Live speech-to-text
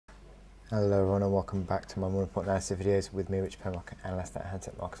Hello everyone and welcome back to my more important analysis videos with me, Rich Penn, market analyst at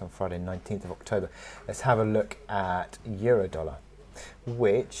Hantec Markets on Friday 19th of October. Let's have a look at euro dollar,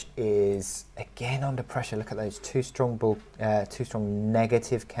 which is again under pressure. Look at those two strong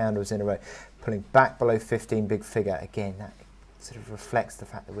negative candles in a row, pulling back below 15 big figure. Again, that sort of reflects the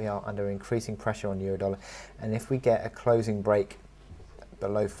fact that we are under increasing pressure on euro dollar, and if we get a closing break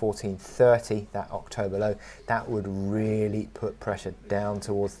below 1430, that October low, that would really put pressure down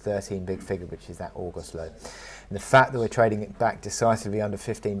towards 13 big figure, which is that August low. And the fact that we're trading it back decisively under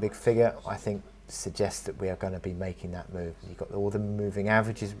 15 big figure, I think suggests that we are going to be making that move. You've got all the moving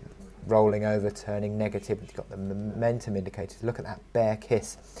averages rolling over, turning negative. You've got the momentum indicators. Look at that bear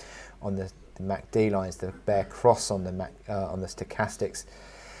kiss on the MACD lines, the bear cross on the stochastics.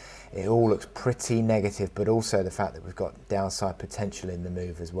 It all looks pretty negative, but also the fact that we've got downside potential in the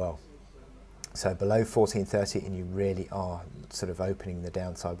move as well. So below 1430, and you really are sort of opening the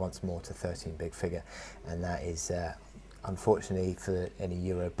downside once more to 13 big figure, and that is unfortunately for any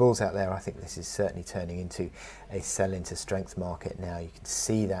euro bulls out there. I think this is certainly turning into a sell into strength market now. You can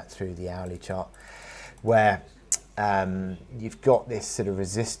see that through the hourly chart, where you've got this sort of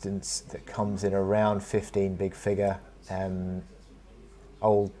resistance that comes in around 15 big figure.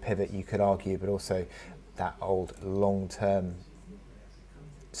 Old pivot, you could argue, but also that old long-term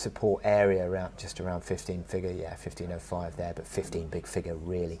support area around just around 15 figure, yeah, 1505 there, but 15 big figure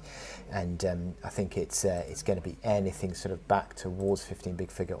really. And I think it's going to be anything sort of back towards 15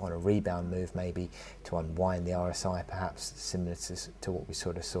 big figure on a rebound move, maybe to unwind the RSI, perhaps similar to what we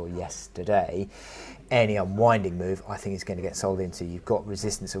sort of saw yesterday. Any unwinding move, I think, is going to get sold into. You've got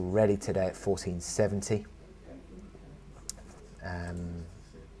resistance already today at 1470.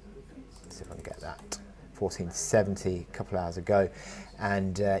 Let's see if I can get that. 1470 a couple of hours ago,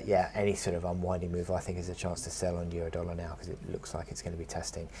 and yeah, any sort of unwinding move I think is a chance to sell on euro dollar now, because it looks like it's going to be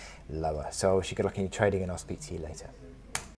testing lower. So I wish you good luck in your trading, and I'll speak to you later.